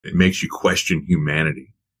It makes you question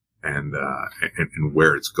humanity and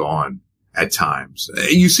where it's gone at times.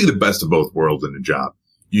 You see the best of both worlds in a job.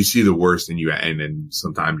 You see the worst and then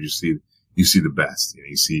sometimes you see the best.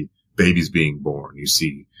 You see babies being born. You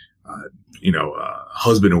see,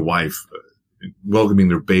 husband and wife welcoming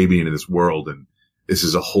their baby into this world. And this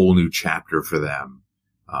is a whole new chapter for them.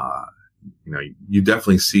 You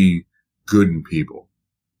definitely see good in people,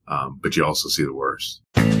 but you also see the worst.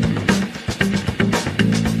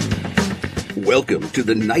 Welcome to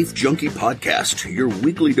the Knife Junkie podcast, your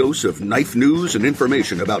weekly dose of knife news and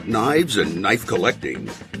information about knives and knife collecting.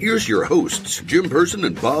 Here's your hosts, Jim Person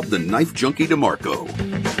and Bob the Knife Junkie DeMarco.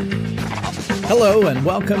 Hello and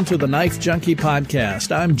welcome to the Knife Junkie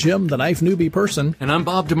podcast. I'm Jim, the Knife Newbie Person. And I'm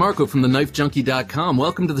Bob DeMarco from TheKnifeJunkie.com.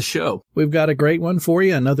 Welcome to the show. We've got a great one for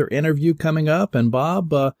you, another interview coming up. And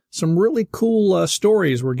Bob, some really cool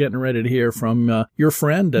stories we're getting ready to hear from your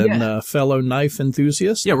friend and fellow knife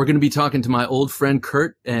enthusiast. Yeah, we're going to be talking to my old friend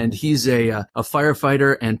Kurt, and he's a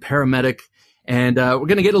firefighter and paramedic. And we're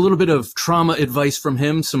going to get a little bit of trauma advice from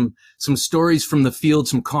him, some stories from the field,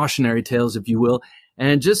 some cautionary tales, if you will,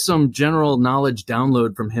 and just some general knowledge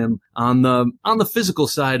download from him on the physical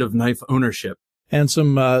side of knife ownership. And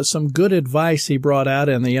some good advice he brought out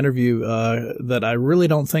in the interview that I really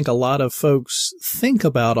don't think a lot of folks think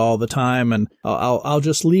about all the time. And I'll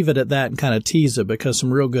just leave it at that and kind of tease it because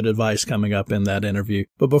some real good advice coming up in that interview.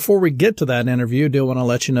 But before we get to that interview, I do want to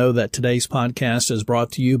let you know that today's podcast is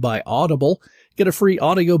brought to you by Audible. Get a free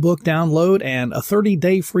audiobook download and a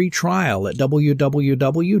 30-day free trial at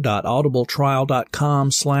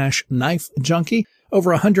www.audibletrial.com/knifejunkie.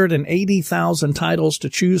 Over 180,000 titles to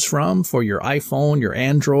choose from for your iPhone, your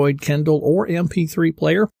Android, Kindle, or MP3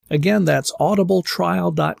 player. Again, that's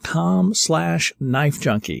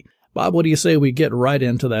audibletrial.com/knifejunkie. Bob, what do you say we get right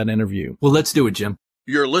into that interview? Well, let's do it, Jim.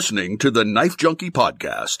 You're listening to the Knife Junkie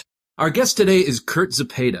podcast. Our guest today is Kurt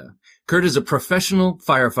Zepeda. Kurt is a professional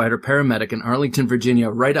firefighter paramedic in Arlington, Virginia,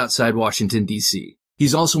 right outside Washington, D.C.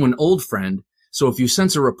 He's also an old friend, so if you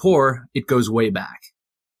sense a rapport, it goes way back.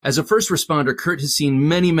 As a first responder, Kurt has seen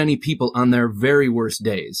many, many people on their very worst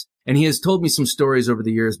days, and he has told me some stories over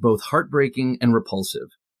the years, both heartbreaking and repulsive.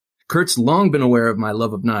 Kurt's long been aware of my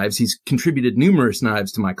love of knives. He's contributed numerous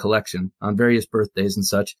knives to my collection on various birthdays and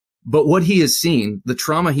such. But what he has seen, the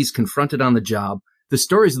trauma he's confronted on the job, the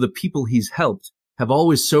stories of the people he's helped, have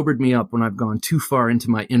always sobered me up when I've gone too far into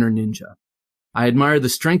my inner ninja. I admire the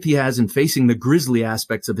strength he has in facing the grisly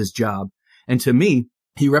aspects of his job, and to me,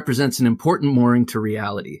 he represents an important mooring to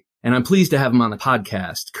reality. And I'm pleased to have him on the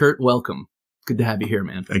podcast. Kurt, welcome. Good to have you here,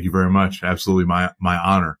 man. Thank you very much. Absolutely my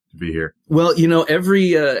honor to be here. Well,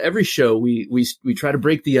 every show we try to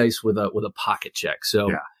break the ice with a pocket check. So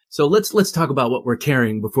let's talk about what we're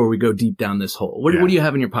carrying before we go deep down this hole. What do you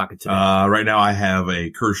have in your pocket today? Right now I have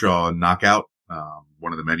a Kershaw Knockout.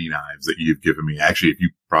 One of the many knives that you've given me. Actually, if you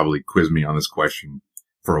probably quiz me on this question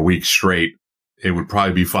for a week straight, it would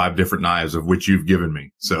probably be 5 different knives of which you've given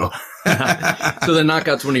me. So, so the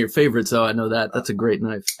Knockout's one of your favorites. So I know that. That's a great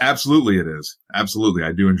knife. Absolutely, it is. Absolutely,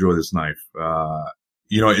 I do enjoy this knife.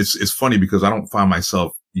 It's funny because I don't find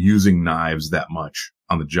myself using knives that much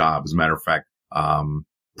on the job. As a matter of fact,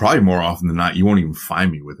 probably more often than not, you won't even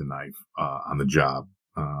find me with a knife on the job.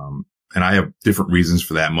 And I have different reasons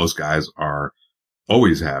for that. Most guys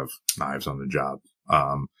always have knives on the job.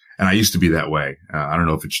 And I used to be that way. I don't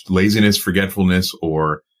know if it's laziness, forgetfulness,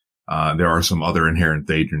 or there are some other inherent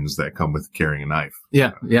dangers that come with carrying a knife.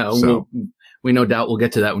 Yeah. So, we no doubt will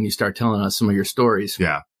get to that when you start telling us some of your stories.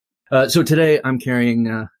 Yeah. So today I'm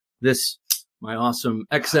carrying my awesome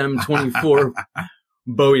XM24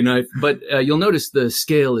 Bowie knife, but you'll notice the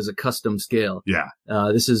scale is a custom scale. Yeah.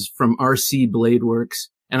 This is from RC Blade Works.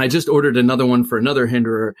 And I just ordered another one for another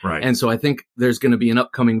hinderer. Right. And so I think there's going to be an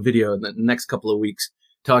upcoming video in the next couple of weeks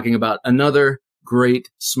talking about another great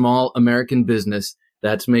small American business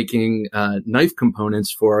that's making knife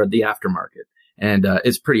components for the aftermarket. And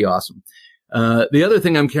it's pretty awesome. The other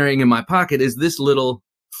thing I'm carrying in my pocket is this little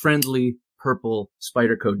friendly purple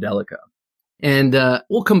Spyderco Delica. And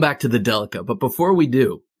we'll come back to the Delica. But before we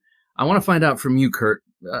do, I want to find out from you, Kurt,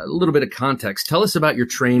 a little bit of context. Tell us about your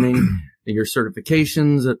training, your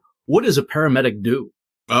certifications. What does a paramedic do?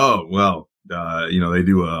 Oh, well, they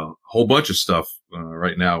do a whole bunch of stuff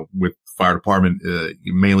right now with the fire department.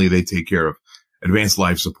 Mainly they take care of advanced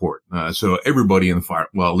life support. So everybody in the fire,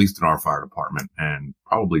 well, at least in our fire department and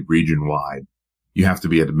probably region wide, you have to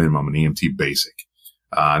be at a minimum an EMT basic.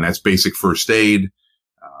 And that's basic first aid.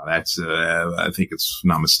 That's, I think it's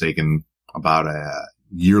not mistaken, about a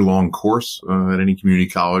year-long course at any community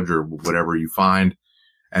college or whatever you find.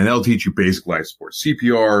 And they'll teach you basic life support,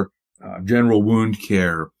 CPR, general wound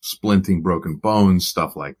care, splinting broken bones,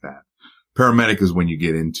 stuff like that. Paramedic is when you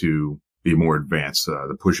get into the more advanced,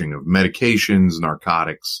 the pushing of medications,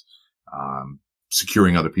 narcotics,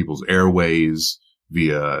 securing other people's airways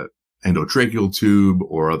via endotracheal tube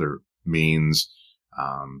or other means,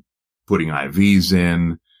 putting IVs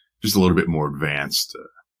in, just a little bit more advanced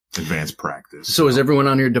practice. So is everyone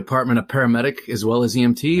on your department a paramedic as well as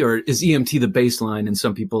EMT, or is EMT the baseline and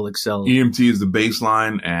some people excel? EMT is the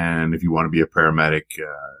baseline, and if you want to be a paramedic,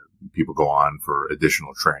 people go on for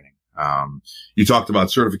additional training. You talked about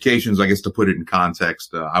certifications. I guess to put it in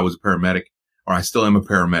context, I was a paramedic, or I still am a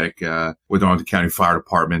paramedic, with the Arlington County Fire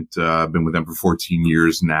Department. I've been with them for 14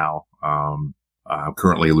 years now. I'm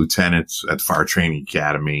currently a lieutenant at the Fire Training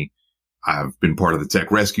Academy. I've been part of the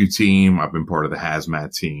tech rescue team. I've been part of the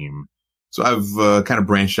hazmat team. So I've kind of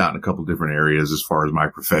branched out in a couple different areas as far as my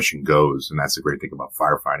profession goes. And that's the great thing about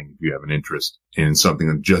firefighting. If you have an interest in something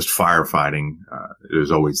than just firefighting,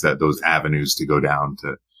 there's always those avenues to go down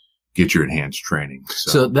to get your enhanced training.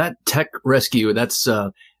 So that tech rescue, that's,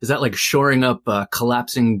 is that like shoring up,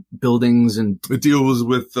 collapsing buildings? And it deals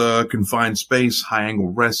with, confined space, high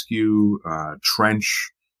angle rescue,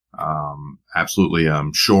 trench, absolutely,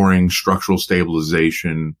 shoring, structural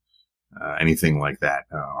stabilization, anything like that.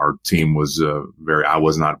 Our team was, I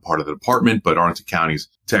was not part of the department, but Arlington County's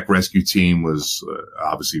tech rescue team was,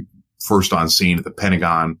 obviously first on scene at the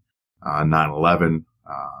Pentagon, 9/11.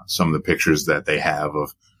 Some of the pictures that they have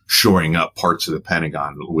of shoring up parts of the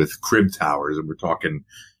Pentagon with crib towers, and we're talking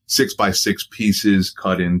 6x6 pieces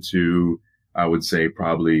cut into, I would say,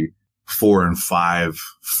 probably 4 and 5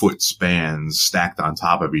 foot spans stacked on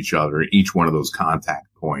top of each other, each one of those contact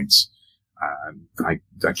points. I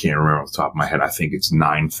can't remember off the top of my head. I think it's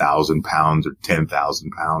 9,000 pounds or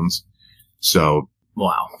 10,000 pounds. So,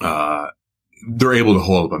 wow. They're able to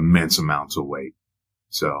hold up immense amounts of weight.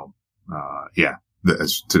 So,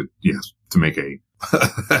 that's to make a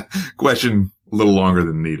question a little longer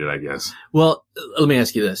than needed, I guess. Well, let me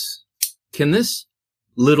ask you this. Can this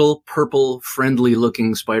little purple friendly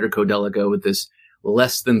looking Spyderco Delica with this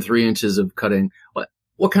less than 3 inches of cutting,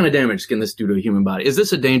 what kind of damage can this do to a human body? Is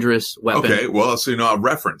this a dangerous weapon? Okay. Well, so, a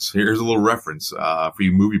reference. Here's a little reference, for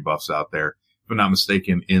you movie buffs out there. If I'm not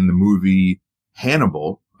mistaken, in the movie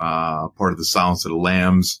Hannibal, part of the Silence of the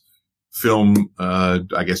Lambs film,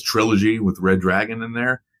 I guess trilogy with Red Dragon in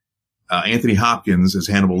there, Anthony Hopkins as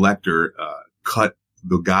Hannibal Lecter, cut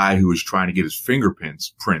the guy who was trying to get his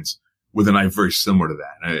fingerprints with a knife very similar to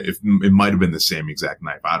that. If it might have been the same exact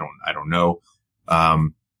knife. I don't know.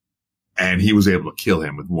 And he was able to kill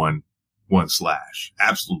him with one slash.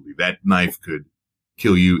 Absolutely. That knife could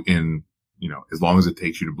kill you in, as long as it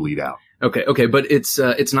takes you to bleed out. Okay. But it's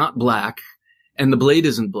not black, and the blade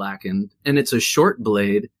isn't blackened, and it's a short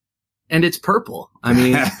blade, and it's purple. I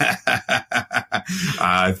mean,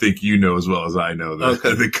 I think you know as well as I know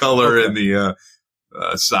the color and the,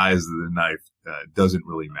 size of the knife, doesn't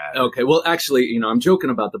really matter. Okay. Well, actually, I'm joking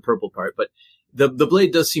about the purple part, but the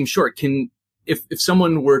blade does seem short. If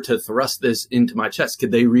someone were to thrust this into my chest,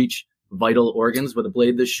 could they reach vital organs with a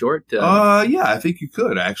blade this short? Yeah, I think you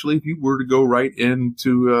could actually. If you were to go right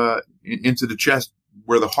into the chest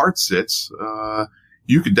where the heart sits,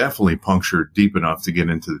 you could definitely puncture deep enough to get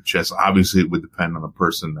into the chest. Obviously, it would depend on the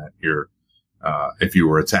person that you're, if you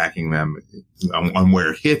were attacking them on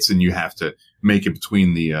where it hits, and you have to make it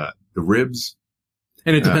between the ribs.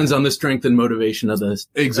 And it depends on the strength and motivation of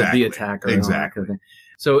the attacker. Exactly.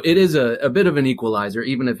 So it is a bit of an equalizer,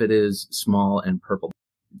 even if it is small and purple.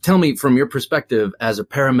 Tell me, from your perspective as a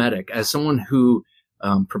paramedic, as someone who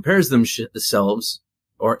prepares themselves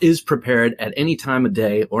or is prepared at any time of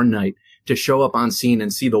day or night to show up on scene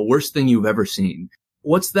and see the worst thing you've ever seen,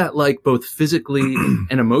 what's that like both physically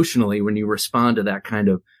and emotionally when you respond to that kind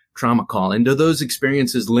of trauma call? And do those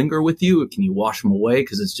experiences linger with you? Can you wash them away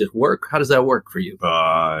because it's just work? How does that work for you?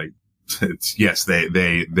 Yes,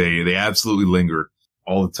 they absolutely linger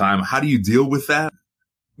all the time. How do you deal with that?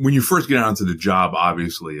 When you first get onto the job,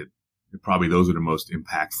 obviously, probably those are the most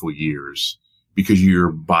impactful years because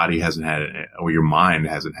your body hasn't had or your mind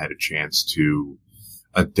hasn't had a chance to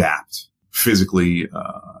adapt physically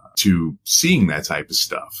to seeing that type of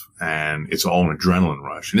stuff. And it's all an adrenaline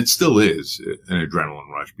rush. And it still is an adrenaline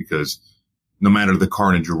rush because no matter the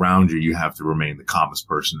carnage around you, you have to remain the calmest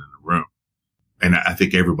person in the room. And I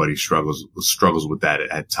think everybody struggles with that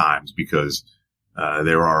at times because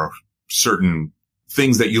there are certain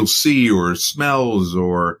things that you'll see or smells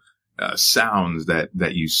or sounds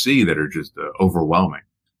that you see that are just overwhelming.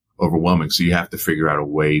 So you have to figure out a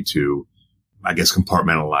way to, I guess,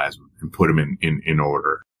 compartmentalize them and put them in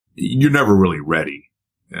order. You're never really ready.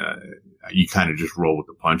 you kind of just roll with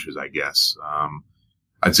the punches, I guess.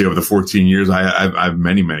 I'd say over the 14 years, I've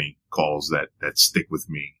many calls that stick with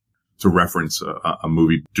me. To reference a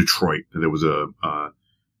movie, Detroit. There was a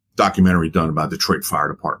documentary done about Detroit Fire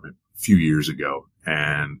Department a few years ago.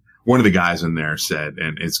 And one of the guys in there said,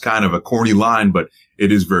 and it's kind of a corny line, but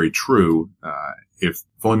it is very true. If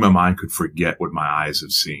only my mind could forget what my eyes have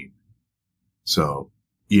seen. So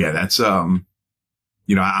yeah, that's,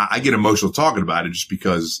 I get emotional talking about it just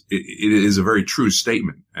because it is a very true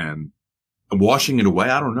statement, and washing it away.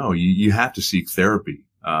 I don't know. You have to seek therapy.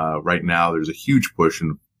 Right now there's a huge push in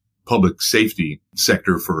the public safety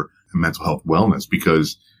sector for mental health wellness,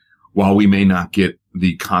 because while we may not get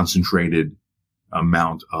the concentrated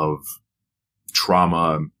amount of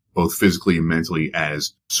trauma, both physically and mentally,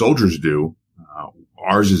 as soldiers do,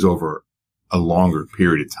 ours is over a longer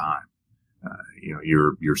period of time.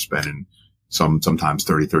 You're spending sometimes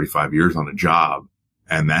 30, 35 years on a job,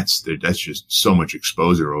 and that's just so much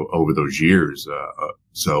exposure over those years.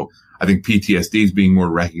 So I think PTSD is being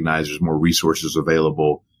more recognized. There's more resources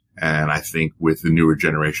available. And I think with the newer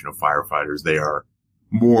generation of firefighters, they are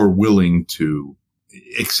more willing to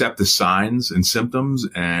accept the signs and symptoms.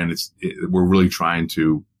 And we're really trying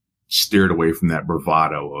to steer it away from that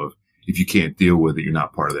bravado of, if you can't deal with it, you're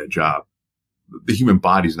not part of that job. The human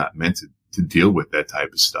body's not meant to deal with that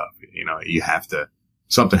type of stuff.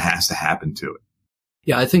 Something has to happen to it.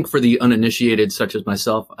 Yeah, I think for the uninitiated, such as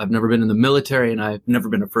myself, I've never been in the military and I've never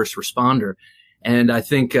been a first responder. And I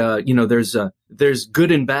think, there's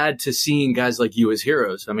good and bad to seeing guys like you as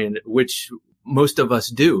heroes. I mean, which most of us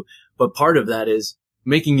do. But part of that is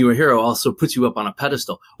making you a hero also puts you up on a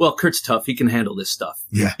pedestal. Well, Kurt's tough. He can handle this stuff.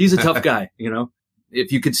 Yeah. He's a tough guy,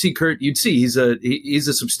 If you could see Kurt, you'd see he's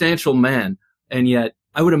a substantial man. And yet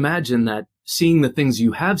I would imagine that seeing the things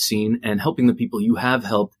you have seen and helping the people you have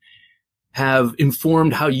helped have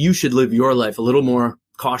informed how you should live your life a little more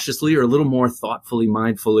cautiously or a little more thoughtfully,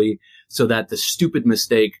 mindfully, so that the stupid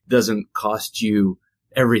mistake doesn't cost you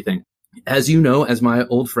everything. As you know, as my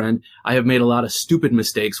old friend, I have made a lot of stupid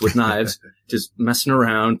mistakes with knives, just messing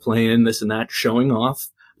around, playing this and that, showing off.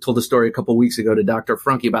 Told a story a couple weeks ago to Dr.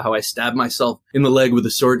 Frunke about how I stabbed myself in the leg with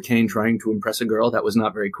a sword cane trying to impress a girl. That was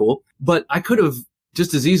not very cool. But I could have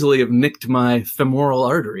just as easily have nicked my femoral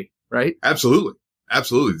artery, right? Absolutely.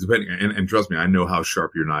 Absolutely. Depending, and trust me, I know how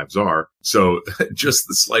sharp your knives are. So just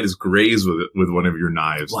the slightest graze with one of your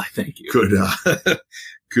knives. Why, thank you.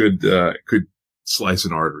 Could slice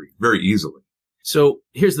an artery very easily. So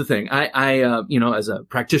here's the thing. I as a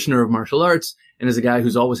practitioner of martial arts and as a guy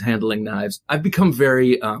who's always handling knives, I've become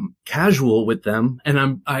very, casual with them.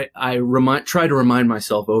 And I try to remind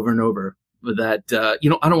myself over and over that, I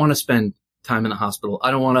don't want to spend time in the hospital. I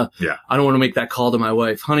don't want to make that call to my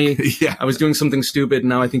wife. Honey, I was doing something stupid and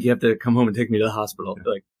now I think you have to come home and take me to the hospital.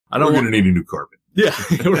 Yeah. Like, we're going to need a new carpet. Yeah,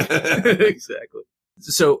 exactly.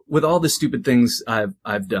 So with all the stupid things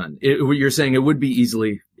I've done, you're saying it would be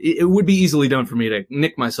easily done for me to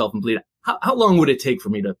nick myself and bleed. How long would it take for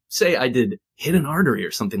me to say I did hit an artery or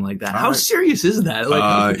something like that? How serious is that?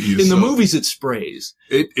 Like in the movies, it sprays.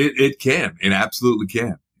 It can. It absolutely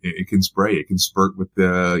can. It can spray. It can spurt with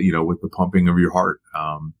the pumping of your heart.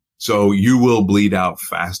 So you will bleed out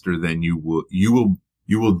faster than you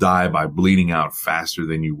will die by bleeding out faster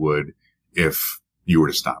than you would if you were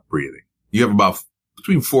to stop breathing. You have about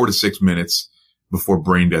between 4 to 6 minutes before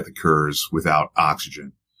brain death occurs without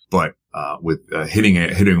oxygen. But, with, hitting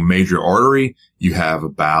a major artery, you have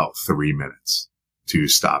about 3 minutes to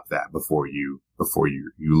stop that before you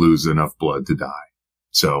lose enough blood to die.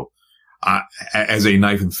 So, as a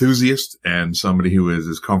knife enthusiast and somebody who is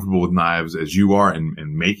as comfortable with knives as you are and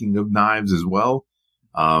making of knives as well,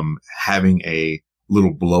 having a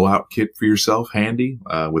little blowout kit for yourself handy,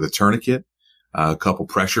 with a tourniquet, a couple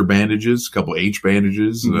pressure bandages, a couple H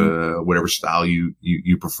bandages, whatever style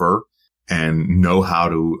you prefer, and know how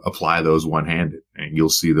to apply those one-handed. And you'll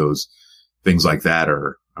see those things like that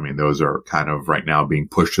those are kind of right now being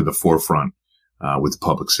pushed to the forefront, with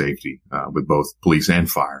public safety, with both police and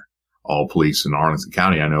fire. All police in Arlington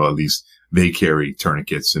County, I know at least they carry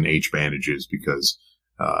tourniquets and H bandages because,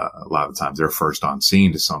 a lot of the times they're first on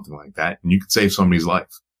scene to something like that, and you could save somebody's life.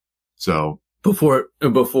 So before the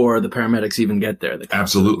paramedics even get there.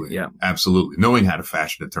 Absolutely. Yeah. Absolutely. Knowing how to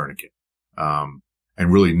fashion a tourniquet.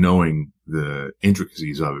 And really knowing the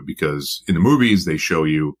intricacies of it, because in the movies they show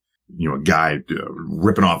you, a guy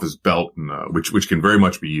ripping off his belt and, which can very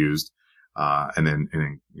much be used. And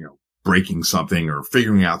then, breaking something or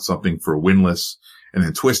figuring out something for a windlass and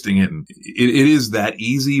then twisting it. And it is that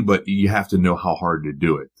easy, but you have to know how hard to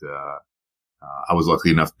do it. I was lucky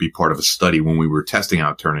enough to be part of a study when we were testing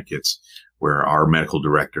out tourniquets where our medical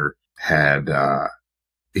director had an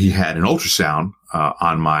ultrasound,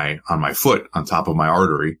 on my foot on top of my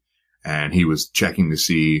artery. And he was checking to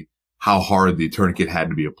see how hard the tourniquet had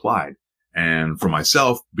to be applied. And for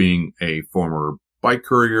myself, being a former bike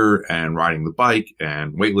courier and riding the bike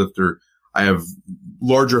and weightlifter, I have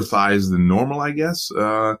larger thighs than normal, I guess.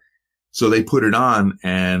 So they put it on,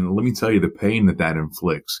 and let me tell you the pain that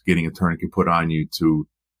inflicts, getting a tourniquet put on you to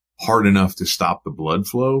hard enough to stop the blood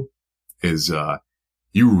flow is,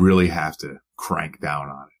 you really have to crank down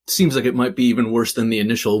on it. Seems like it might be even worse than the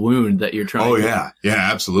initial wound that you're trying to. Oh, yeah.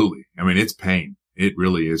 Yeah, absolutely. I mean, it's pain. It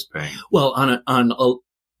really is pain. Well,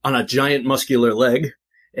 on a giant muscular leg,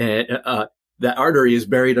 that artery is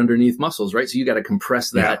buried underneath muscles, right? So you got to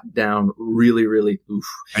compress that down really, really. Oof.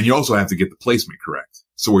 And you also have to get the placement correct.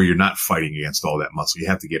 So where you're not fighting against all that muscle, you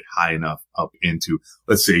have to get high enough up into,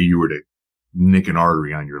 let's say you were to nick an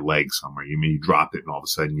artery on your leg somewhere. You dropped it and all of a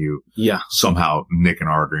sudden you somehow nick an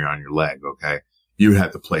artery on your leg. Okay. You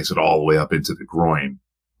have to place it all the way up into the groin,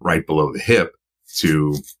 right below the hip,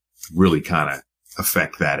 to really kind of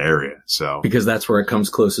affect that area. So because that's where it comes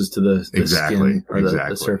closest to the skin or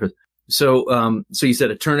the surface. So you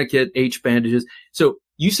said a tourniquet, H bandages. So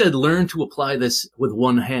you said learn to apply this with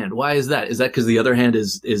one hand. Why is that? Is that because the other hand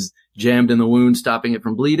is jammed in the wound, stopping it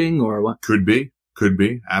from bleeding, or what? Could be.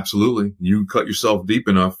 Absolutely. You cut yourself deep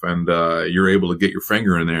enough and, you're able to get your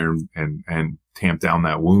finger in there and tamp down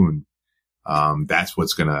that wound. That's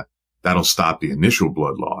that'll stop the initial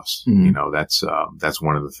blood loss. Mm-hmm. You know, that's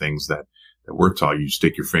one of the things that we're taught. You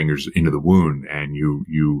stick your fingers into the wound and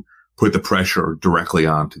you put the pressure directly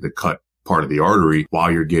onto the cut part of the artery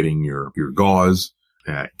while you're getting your gauze,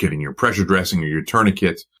 getting your pressure dressing or your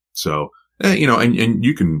tourniquet. So, you know, and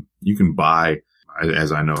you can buy,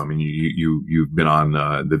 as I know, I mean, you've been on,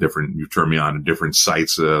 you've turned me on to different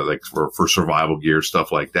sites, like for survival gear,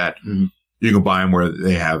 stuff like that. Mm-hmm. You can buy them where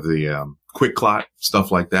they have the, quick clot, stuff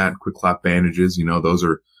like that, quick clot bandages, you know, those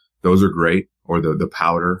are great. Or the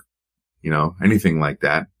powder, you know, anything like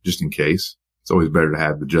that, just in case. It's always better to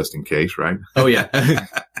have the just in case, right? Oh, yeah.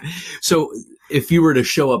 So if you were to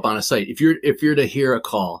show up on a site, if you're to hear a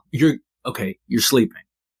call, you're sleeping.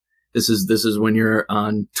 This is when you're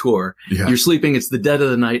on tour. Yeah. You're sleeping. It's the dead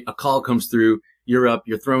of the night. A call comes through. You're up.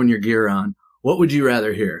 You're throwing your gear on. What would you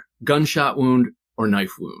rather hear? Gunshot wound or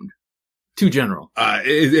knife wound? Too general.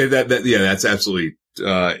 That's absolutely,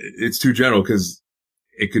 it's too general because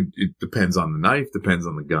it depends on the knife, depends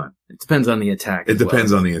on the gun. It depends on the attack. It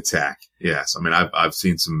depends on the attack. Yes. I mean, I've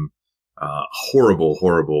seen some,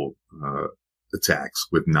 horrible, attacks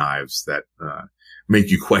with knives that, make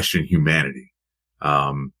you question humanity.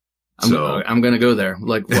 I'm going to go there.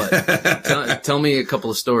 Like what? tell me a couple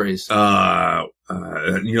of stories. You know,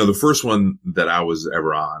 the first one that I was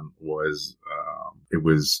ever on was, it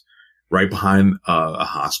was right behind a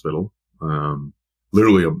hospital,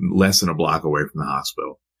 literally less than a block away from the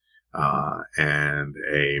hospital. And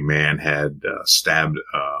a man had stabbed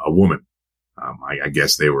a woman. I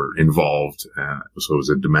guess they were involved, so it was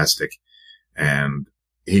a domestic, and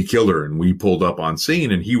he killed her. And we pulled up on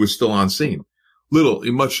scene, and he was still on scene.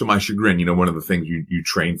 Much to my chagrin, you know, one of the things you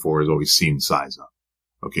train for is always scene size up.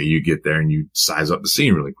 Okay, you get there and you size up the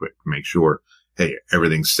scene really quick to make sure, hey,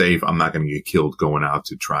 everything's safe. I'm not going to get killed going out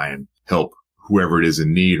to try and help whoever it is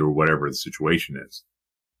in need or whatever the situation is.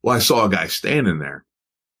 Well, I saw a guy standing there,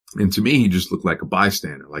 and to me, he just looked like a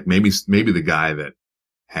bystander, like maybe the guy that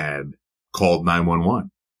had called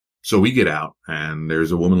 911. So we get out, and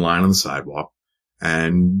there's a woman lying on the sidewalk,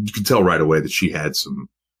 and you can tell right away that she had some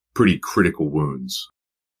pretty critical wounds.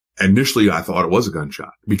 Initially, I thought it was a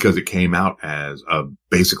gunshot because it came out as a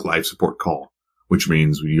basic life support call, which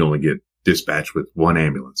means you only get dispatched with one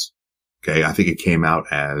ambulance. Okay. I think it came out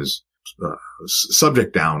as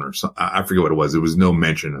subject down or something. I forget what it was. There was no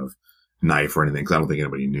mention of knife or anything because I don't think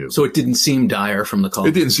anybody knew. So it didn't seem dire from the call?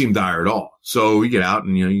 It didn't seem dire at all. So we get out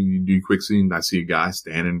and, you know, you do a quick scene. I see a guy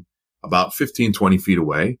standing about 15, 20 feet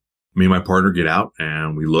away. Me and my partner get out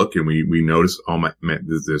and we look and we notice, oh my, man,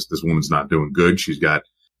 this woman's not doing good. She's got,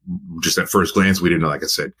 just at first glance, we didn't know, like I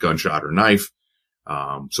said, gunshot or knife.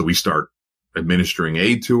 So we start administering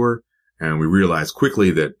aid to her, and we realize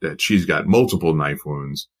quickly that she's got multiple knife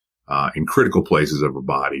wounds, in critical places of her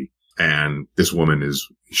body. And this woman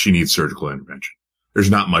she needs surgical intervention. There's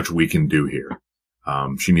not much we can do here.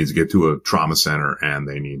 She needs to get to a trauma center and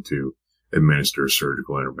they need to administer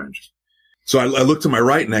surgical intervention. So I look to my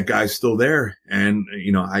right and that guy's still there. And,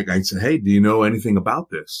 you know, I said, hey, do you know anything about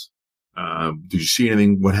this? Did you see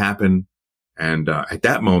anything? What happened? And, at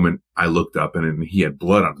that moment, I looked up and he had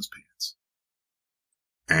blood on his pants.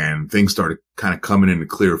 And things started kind of coming into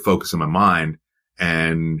clear focus in my mind.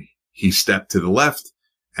 And he stepped to the left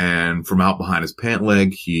And from out behind his pant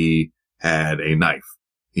leg, he had a knife.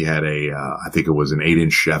 He had I think it was an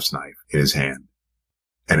 8-inch chef's knife in his hand.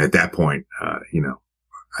 And at that point,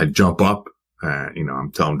 I jump up,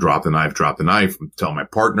 I'm telling him, drop the knife. I'm telling my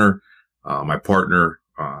partner,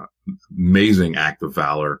 amazing act of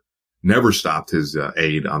valor, never stopped his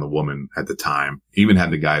aid on the woman at the time, even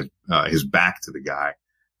had the guy, his back to the guy,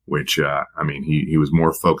 which, he was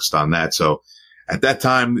more focused on that. So at that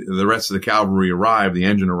time, the rest of the cavalry arrived, the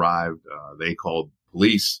engine arrived, they called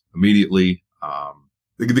police immediately.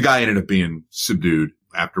 The guy ended up being subdued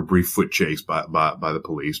after a brief foot chase by the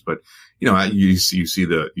police. But, you see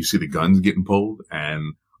the guns getting pulled,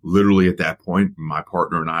 and literally at that point, my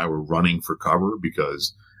partner and I were running for cover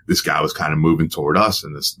because this guy was kind of moving toward us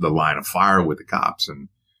and the line of fire with the cops. And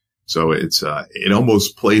so it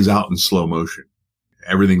almost plays out in slow motion.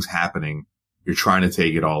 Everything's happening. You're trying to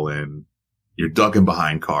take it all in. You're ducking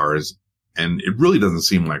behind cars, and it really doesn't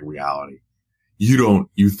seem like reality. You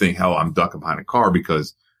think, hell, I'm ducking behind a car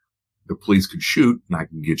because the police could shoot and I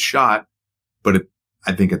can get shot. But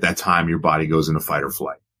I think at that time, your body goes into fight or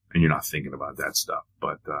flight, and you're not thinking about that stuff.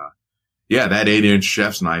 But, that 8-inch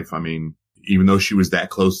chef's knife, even though she was that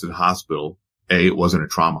close to the hospital, it wasn't a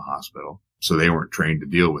trauma hospital, so they weren't trained to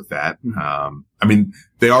deal with that.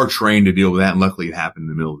 They are trained to deal with that, and luckily it happened in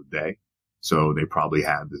the middle of the day. So they probably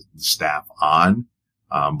had the staff on,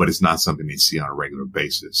 but it's not something they see on a regular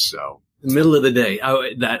basis. So the middle of the day,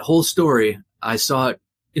 that whole story, I saw it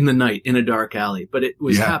in the night in a dark alley, but it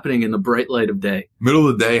was happening in the bright light of day. Middle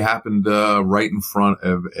of the day happened, right in front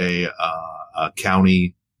of a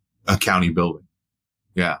county building.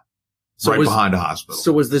 Yeah. So behind a hospital.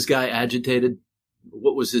 So was this guy agitated?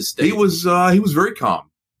 What was his state? He was very calm.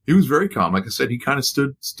 He was very calm. Like I said, he kind of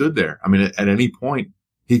stood there. At any point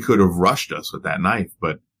he could have rushed us with that knife,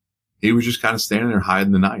 but he was just kind of standing there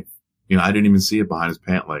hiding the knife. I didn't even see it behind his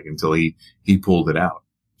pant leg until he pulled it out.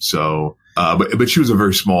 So, but she was a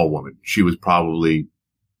very small woman. She was probably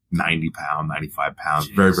 90 pounds, 95 pounds,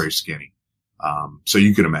 Jeez. Very, very skinny. So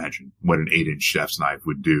you can imagine what an 8-inch chef's knife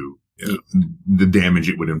would do, the damage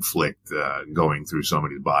it would inflict, going through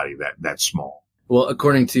somebody's body that small. Well,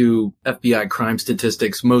 according to FBI crime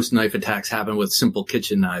statistics, most knife attacks happen with simple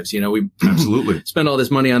kitchen knives. We absolutely spend all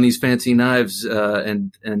this money on these fancy knives,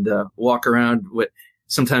 and walk around with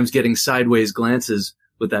sometimes getting sideways glances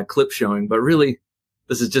with that clip showing. But really,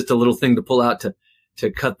 this is just a little thing to pull out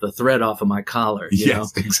to cut the thread off of my collar. You know?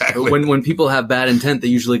 Exactly. When people have bad intent, they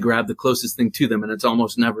usually grab the closest thing to them, and it's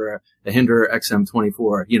almost never a Hinder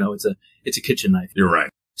XM24. It's a kitchen knife. You're right.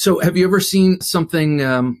 So have you ever seen something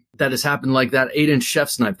that has happened like that 8-inch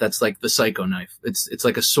chef's knife? That's like the psycho knife. It's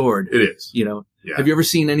like a sword. It is. Yeah. Have you ever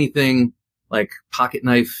seen anything like pocket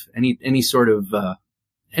knife? Any sort of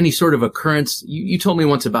occurrence? You told me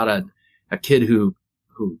once about a kid who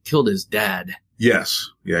killed his dad. Yes.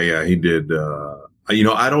 Yeah. He did.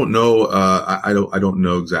 I don't know. I don't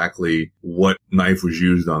know exactly what knife was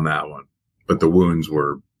used on that one, but the wounds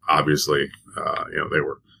were obviously,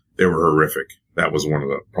 they were horrific. That was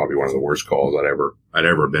probably one of the worst calls I'd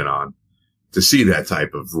ever been on. To see that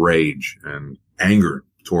type of rage and anger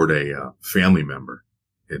toward a family member,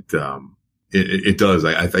 it does.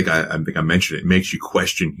 I think I mentioned it. It makes you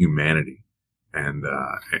question humanity and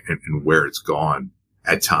where it's gone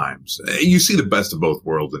at times. You see the best of both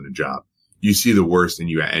worlds in a job. You see the worst, and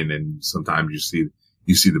then sometimes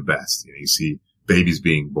you see the best. You see babies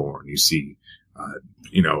being born. You see,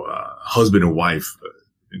 husband and wife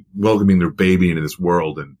welcoming their baby into this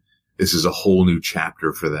world, and this is a whole new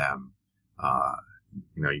chapter for them.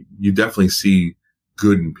 You definitely see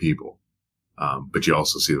good in people, but you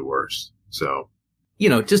also see the worst. So,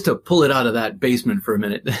 just to pull it out of that basement for a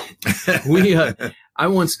minute, I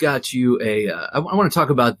once got you I want to talk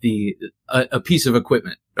about a piece of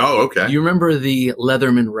equipment. Oh, okay. You remember the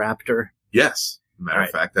Leatherman Raptor? Yes. Matter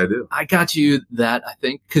of fact, I do. I got you that, I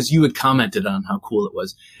think, because you had commented on how cool it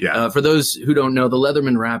was. Yeah. For those who don't know, the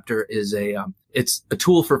Leatherman Raptor is it's a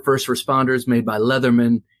tool for first responders made by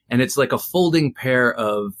Leatherman, and it's like a folding pair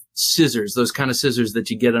of scissors, those kind of scissors that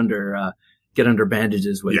you get under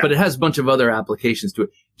bandages with. Yeah. But it has a bunch of other applications to it.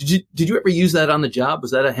 Did you ever use that on the job?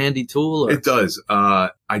 Was that a handy tool? Or? It does.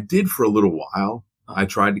 I did for a little while. I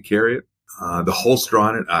tried to carry it. The holster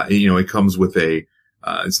on it, it comes with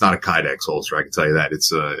it's not a Kydex holster, I can tell you that.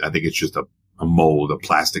 I think it's just a mold, a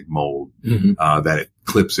plastic mold, that it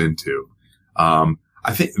clips into. I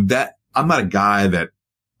think that I'm not a guy that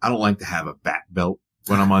I don't like to have a back belt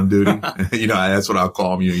when I'm on duty. That's what I'll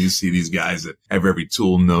call them. You see these guys that have every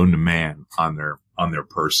tool known to man on their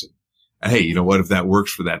person. And hey, you know what? If that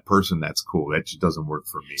works for that person, that's cool. That just doesn't work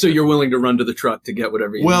for me. So you're willing to run to the truck to get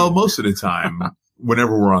whatever you need. Most of the time,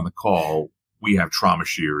 whenever we're on the call, we have trauma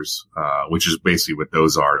shears, which is basically what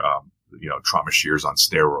those are, trauma shears on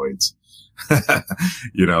steroids.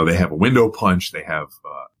 They have a window punch. They have,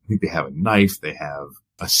 I think they have a knife. They have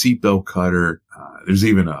a seatbelt cutter. There's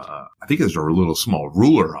even I think there's a little small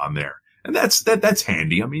ruler on there. And that's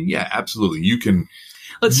handy. I mean, yeah, absolutely. You can.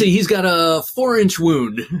 Let's see. He's got a 4-inch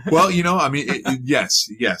wound. Well, I mean, yes.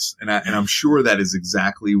 And I'm sure that is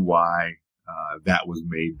exactly why, that was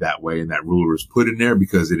made that way and that ruler was put in there,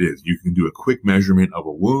 because it is. You can do a quick measurement of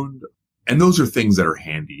a wound. And those are things that are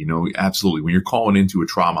handy, absolutely. When you're calling into a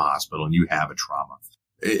trauma hospital and you have a trauma,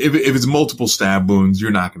 if it's multiple stab wounds,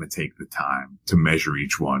 you're not going to take the time to measure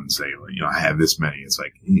each one and say, I have this many. It's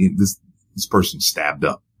like this person stabbed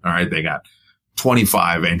up. All right. They got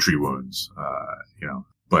 25 entry wounds,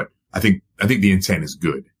 but I think the intent is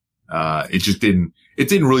good. It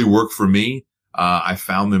didn't really work for me. I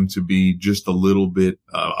found them to be just a little bit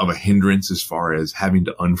of a hindrance as far as having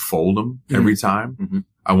to unfold them every time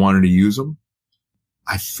I wanted to use them.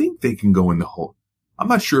 I think they can go in the hole. I'm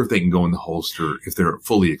not sure if they can go in the holster if they're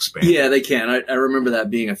fully expanded. Yeah, they can. I remember that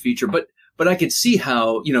being a feature, but I could see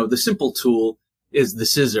how, the simple tool is the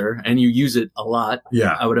scissor and you use it a lot.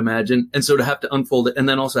 Yeah. I would imagine. And so to have to unfold it and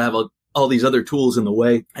then also have all these other tools in the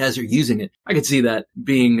way as you're using it, I could see that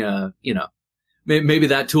being, maybe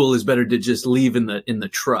that tool is better to just leave in the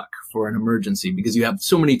truck for an emergency because you have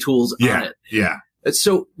so many tools on it. Yeah.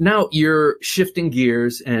 So now you're shifting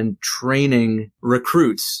gears and training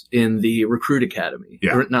recruits in the recruit academy.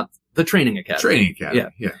 Yeah. Or not the training academy. Yeah.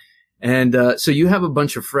 And, so you have a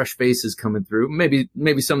bunch of fresh faces coming through,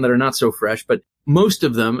 maybe some that are not so fresh, but most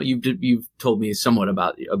of them, you've told me somewhat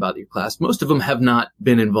about your class. Most of them have not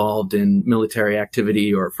been involved in military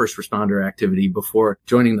activity or first responder activity before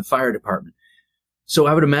joining the fire department. So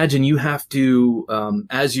I would imagine you have to,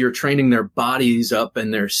 as you're training their bodies up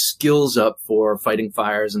and their skills up for fighting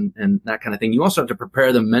fires and that kind of thing, you also have to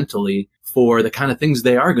prepare them mentally for the kind of things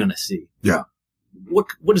they are going to see. Yeah. What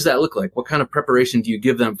does that look like? What kind of preparation do you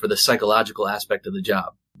give them for the psychological aspect of the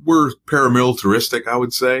job? We're paramilitaristic, I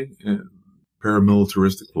would say.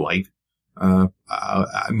 Paramilitaristic light.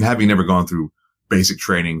 Having never gone through basic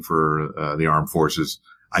training for the armed forces,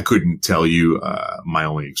 I couldn't tell you my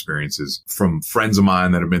only experiences from friends of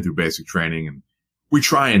mine that have been through basic training, and we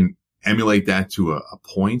try and emulate that to a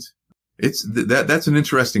point. That's an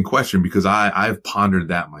interesting question because I've pondered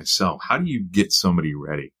that myself. How do you get somebody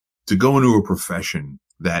ready to go into a profession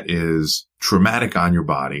that is traumatic on your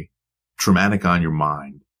body, traumatic on your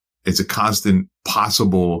mind? It's a constant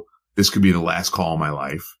possible, this could be the last call of my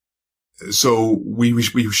life. So we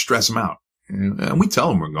stress them out and we tell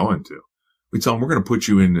them we're going to. We tell them we're going to put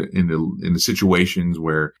you into situations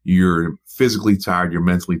where you're physically tired, you're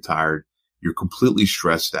mentally tired, you're completely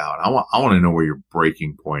stressed out. I want to know where your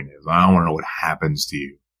breaking point is. I want to know what happens to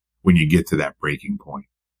you when you get to that breaking point.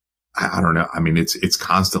 I don't know. I mean, it's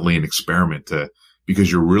constantly an experiment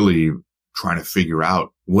because you're really trying to figure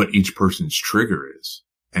out what each person's trigger is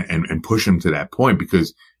and push them to that point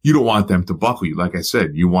because you don't want them to buckle you. Like I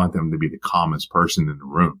said, you want them to be the calmest person in the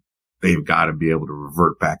room. They've got to be able to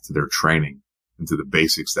revert back to their training and to the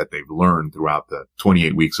basics that they've learned throughout the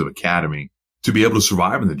 28 weeks of academy to be able to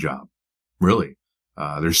survive in the job. Really.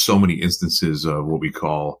 There's so many instances of what we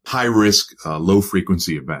call high risk, low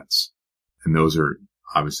frequency events. And those are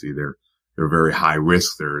obviously they're very high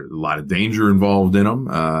risk. There's a lot of danger involved in them.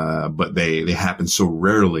 But they happen so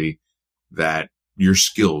rarely that your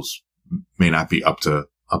skills may not be up to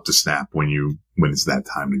snap when it's that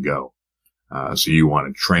time to go. So you want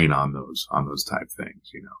to train on those type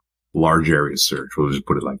things, large area search. We'll just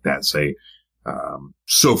put it like that. Say,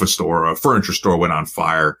 sofa store, a furniture store went on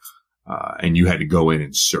fire, and you had to go in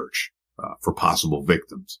and search, for possible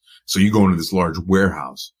victims. So you go into this large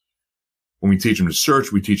warehouse. When we teach them to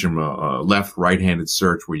search, we teach them a left, right-handed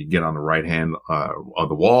search where you get on the right hand, of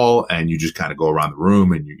the wall and you just kind of go around the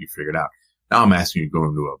room and you figure it out. Now I'm asking you to go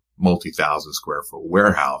into a multi-thousand square foot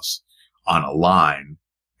warehouse on a line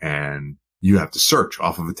and you have to search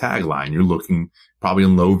off of a tagline. You're looking probably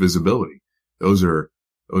in low visibility. Those are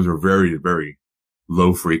very, very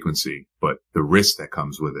low frequency, but the risk that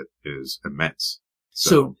comes with it is immense.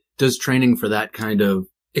 So does training for that kind of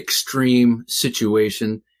extreme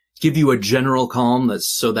situation give you a general calm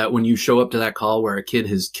so that when you show up to that call where a kid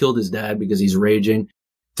has killed his dad because he's raging,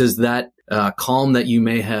 does that calm that you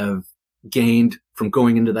may have gained from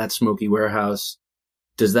going into that smoky warehouse,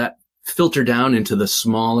 does that filter down into the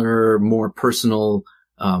smaller, more personal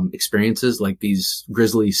experiences like these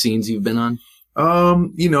grisly scenes you've been on?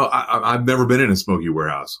 I've never been in a smoky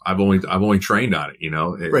warehouse. I've only trained on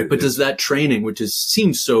it, Right. But does that training, which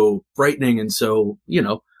seems so frightening and so,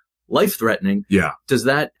 life-threatening. Yeah. Does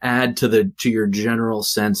that add to your general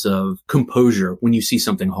sense of composure when you see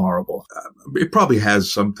something horrible? It probably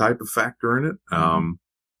has some type of factor in it.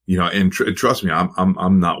 And trust me,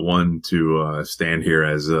 I'm not one to stand here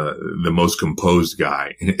as the most composed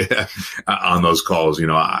guy on those calls.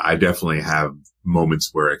 I definitely have moments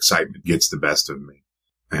where excitement gets the best of me,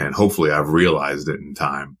 and hopefully I've realized it in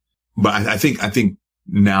time. But I think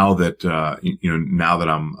now that now that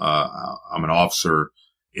I'm an officer,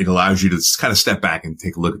 it allows you to kind of step back and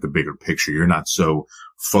take a look at the bigger picture. You're not so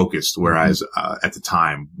focused. Whereas, at the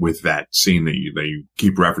time with that scene that you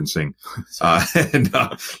keep referencing, and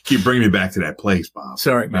keep bringing me back to that place, Bob.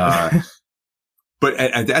 Sorry, man. But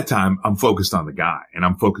at that time, I'm focused on the guy and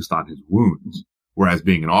I'm focused on his wounds. Whereas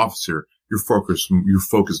being an officer, you're focused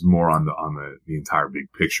more on the entire big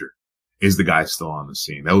picture. Is the guy still on the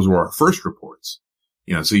scene? Those were our first reports.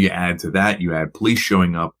 So you add to that, you add police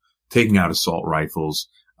showing up, taking out assault rifles,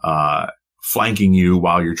 flanking you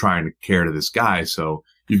while you're trying to care to this guy. So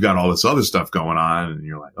you've got all this other stuff going on and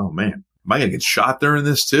you're like, oh man, am I going to get shot during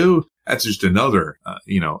this too? That's just another,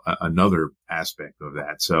 another aspect of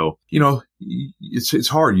that. So, it's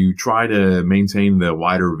hard. You try to maintain the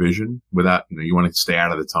wider vision without, you want to stay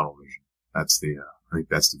out of the tunnel vision. That's I think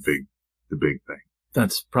that's the big thing.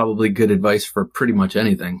 That's probably good advice for pretty much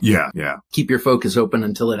anything. Yeah. Keep your focus open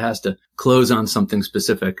until it has to close on something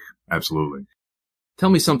specific. Absolutely. Tell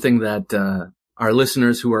me something that our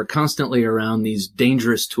listeners who are constantly around these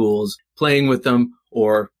dangerous tools, playing with them,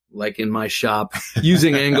 or like in my shop,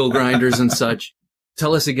 using angle grinders and such.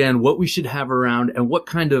 Tell us again what we should have around and what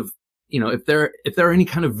kind of, if there are any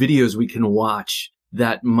kind of videos we can watch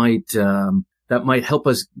that might help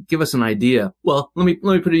us, give us an idea. Well, let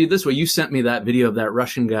me put it this way. You sent me that video of that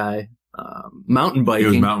Russian guy, mountain biking.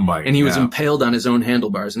 He was mountain biking. And he was impaled on his own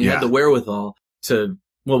handlebars, and he had the wherewithal to,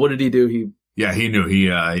 what did he do? He knew.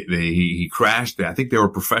 He crashed. I think they were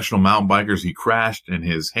professional mountain bikers. He crashed and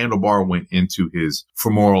his handlebar went into his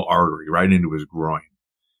femoral artery, right into his groin,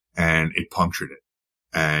 and it punctured it.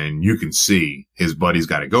 And you can see his buddy's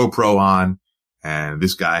got a GoPro on, and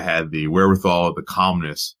this guy had the wherewithal, the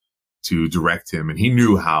calmness to direct him. And he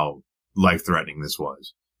knew how life-threatening this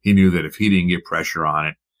was. He knew that if he didn't get pressure on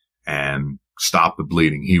it and stop the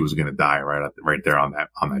bleeding, he was going to die right there on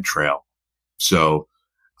that trail. So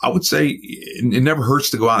I would say it never hurts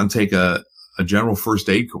to go out and take a general first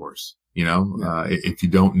aid course. If you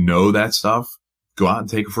don't know that stuff, go out and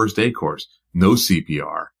take a first aid course. No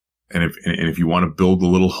CPR. And if you want to build a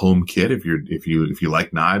little home kit, if you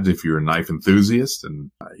like knives, if you're a knife enthusiast, and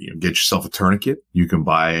get yourself a tourniquet, you can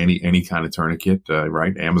buy any kind of tourniquet,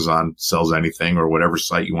 right? Amazon sells anything, or whatever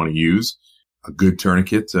site you want to use. A good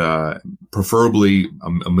tourniquet, preferably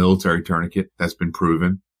a military tourniquet that's been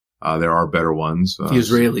proven. There are better ones. The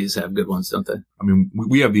Israelis have good ones, don't they? I mean,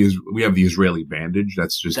 we have the Israeli bandage.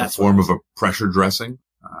 That's just a form of a pressure dressing.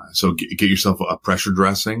 So get yourself a pressure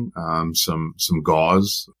dressing, some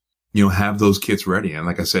gauze. Have those kits ready. And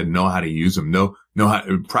like I said, know how to use them. Know how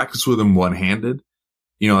practice with them one-handed.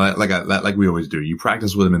 Like we always do. You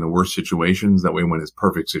practice with them in the worst situations. That way, when it's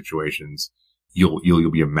perfect situations,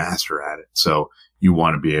 you'll be a master at it. So you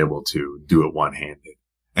want to be able to do it one-handed.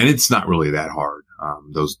 And it's not really that hard.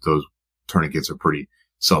 Those tourniquets are pretty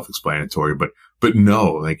self-explanatory, but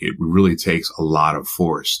no, it really takes a lot of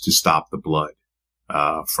force to stop the blood,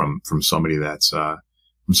 from somebody that's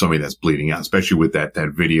bleeding out, especially with that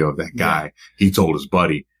video of that guy. Yeah. He told his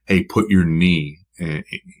buddy, hey, put your knee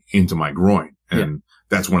into my groin. And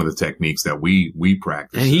that's one of the techniques that we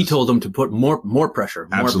practice. And he told him to put more pressure.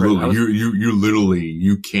 Absolutely. You literally,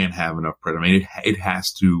 you can't have enough pressure. I mean, it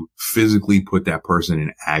has to physically put that person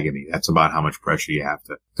in agony. That's about how much pressure you have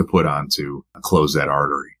to put on to close that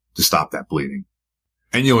artery, to stop that bleeding.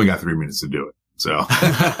 And you only got 3 minutes to do it. So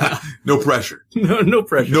no pressure. No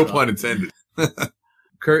pressure. No pun intended.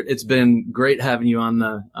 Kurt, it's been great having you on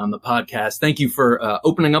the podcast. Thank you for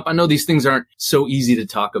opening up. I know these things aren't so easy to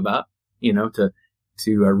talk about,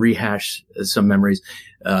 to rehash some memories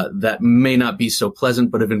that may not be so pleasant,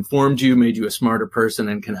 but have informed you, made you a smarter person,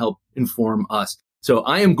 and can help inform us. So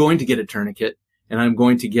I am going to get a tourniquet, and I'm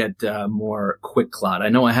going to get more quick clot. I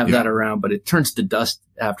know I have that around, but it turns to dust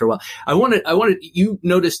after a while. I wanted. You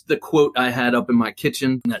noticed the quote I had up in my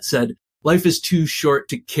kitchen that said, "Life is too short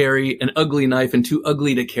to carry an ugly knife and too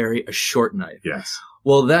ugly to carry a short knife." Yes.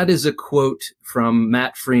 Well, that is a quote from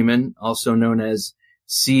Matt Freeman, also known as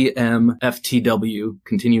CMFTW,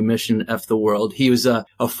 Continue Mission F the World. He was a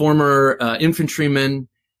former infantryman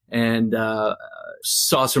and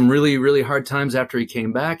saw some really, really hard times after he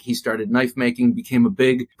came back. He started knife making, became a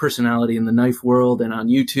big personality in the knife world and on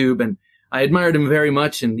YouTube. And I admired him very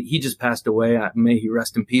much, and he just passed away. May he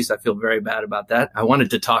rest in peace. I feel very bad about that. I wanted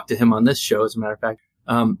to talk to him on this show, as a matter of fact.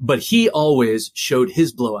 But he always showed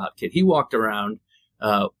his blowout kit. He walked around,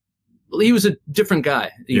 he was a different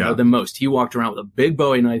guy, you know, than most. He walked around with a big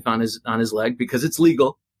Bowie knife on his leg because it's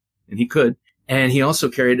legal and he could. And he also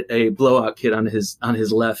carried a blowout kit on his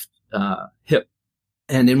left, hip.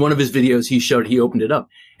 And in one of his videos, he opened it up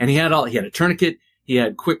and he had a tourniquet. He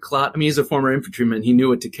had quick clot. I mean, he's a former infantryman. He knew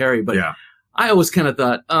what to carry, but I always kind of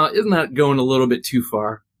thought, isn't that going a little bit too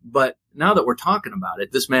far? But now that we're talking about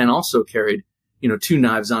it, this man also carried, you know, 2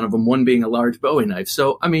 knives on him, one being a large Bowie knife.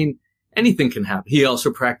 So, I mean, anything can happen. He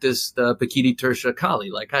also practiced Pakiti Tersha Kali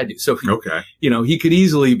like I do. So, you know, he could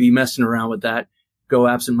easily be messing around with that, go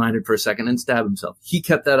absent-minded for a second and stab himself. He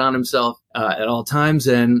kept that on himself at all times.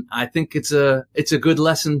 And I think it's a good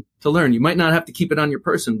lesson to learn. You might not have to keep it on your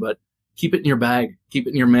person, but keep it in your bag, keep it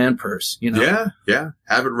in your man purse, you know? Yeah.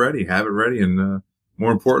 Have it ready. And,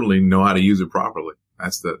 more importantly, know how to use it properly.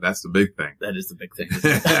 That's the big thing. That is the big thing.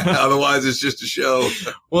 Otherwise, it's just a show.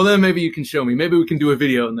 Well, then maybe you can show me. Maybe we can do a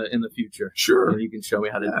video in the future. Sure. And you can show me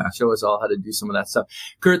show us all how to do some of that stuff.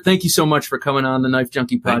 Kurt, thank you so much for coming on the Knife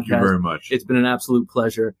Junkie podcast. Thank you very much. It's been an absolute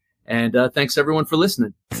pleasure. And thanks everyone for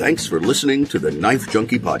listening. Thanks for listening to the Knife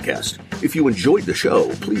Junkie podcast. If you enjoyed the show,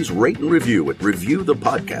 please rate and review at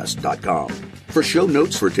reviewthepodcast.com. For show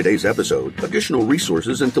notes for today's episode, additional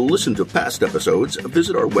resources, and to listen to past episodes,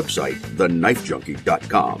 visit our website,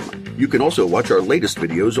 TheKnifeJunkie.com. You can also watch our latest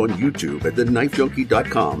videos on YouTube at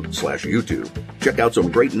TheKnifeJunkie.com/YouTube. Check out some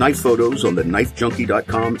great knife photos on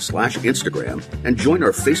TheKnifeJunkie.com/Instagram, and join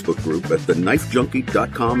our Facebook group at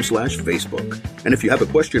TheKnifeJunkie.com/Facebook. And if you have a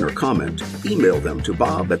question or comment, email them to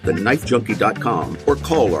bob@TheKnifeJunkie.com or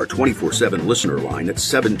call our 24/7 listener line at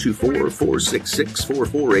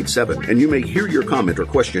 724-466-4487, and you may hear your comment or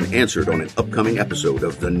question answered on an upcoming episode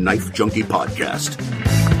of the Knife Junkie podcast.